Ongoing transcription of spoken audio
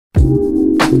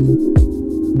Fried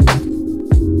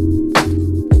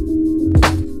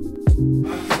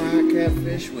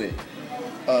catfish with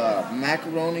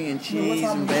macaroni and cheese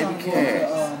and baby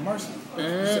carrots.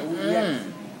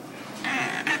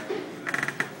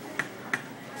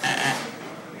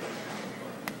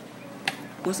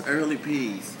 What's early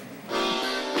peas? Okay,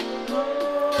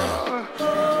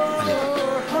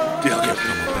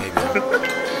 come on, baby.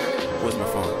 Where's my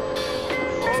phone?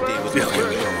 Steve, what's my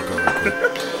phone?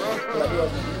 Oh my God.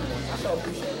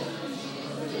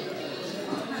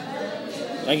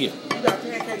 Thank you. You got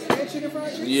pancakes and chicken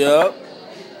fried chicken? Yep.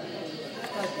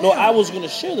 No, I was gonna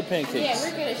share the pancakes. Yeah,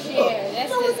 we're gonna share.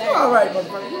 That's You dessert. all right,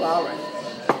 motherfucker. You all right.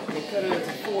 They cut it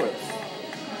into fourths.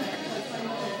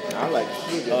 I like to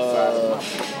keep it inside of my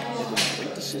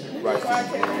rice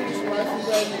and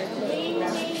beans.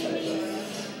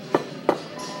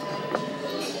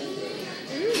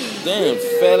 Damn,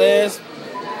 fat ass.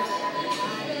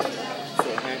 So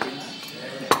happy.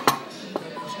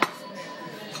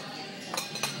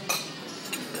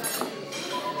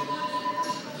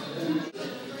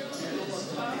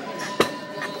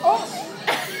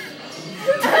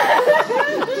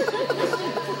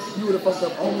 You would have fucked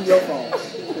up only your phone.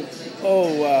 Oh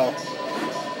wow.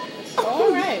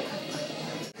 All right.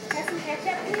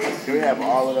 Can we have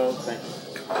all of those? Thank you.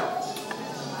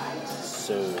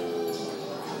 So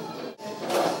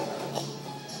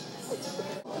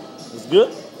it's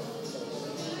good.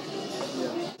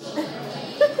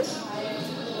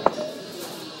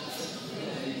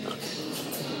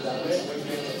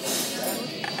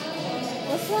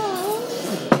 What's wrong?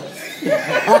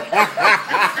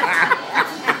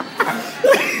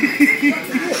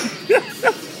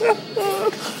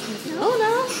 No,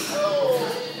 no.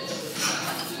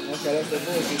 Okay, that's the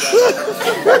bullshit.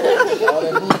 All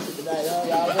that bullshit tonight, huh?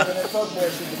 Y'all working that fuckboy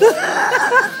shit tonight.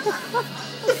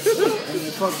 That's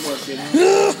the fuckboy shit, huh?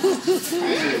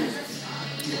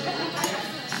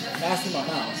 That's in my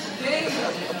mouth.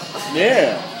 Yeah.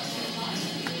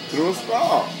 Through a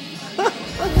straw.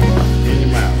 In your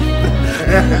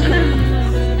mouth.